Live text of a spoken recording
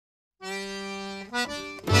This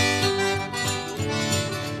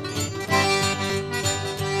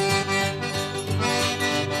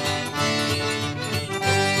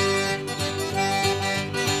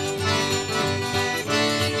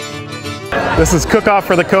is Cook-Off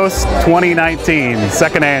for the Coast 2019,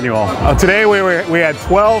 second annual. Today we had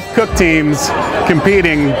 12 cook teams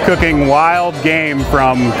competing, cooking wild game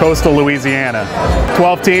from coastal Louisiana.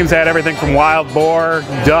 12 teams had everything from wild boar,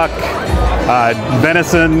 duck,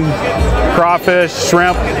 venison, crawfish,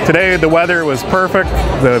 shrimp. Today the weather was perfect.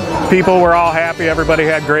 The people were all happy. Everybody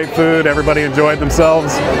had great food. Everybody enjoyed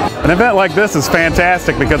themselves. An event like this is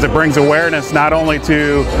fantastic because it brings awareness not only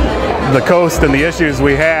to the coast and the issues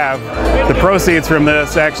we have. The proceeds from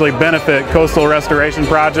this actually benefit coastal restoration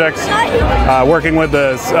projects. Working with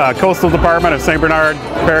the Coastal Department of St. Bernard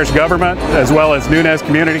Parish government, as well as Nunez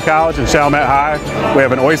Community College and Chalmette High. We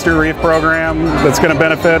have an oyster reef program that's going to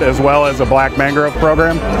benefit, as well as a black mangrove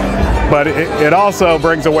program. But it also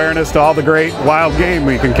brings awareness to all the great wild game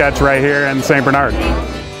we can catch right here in St. Bernard.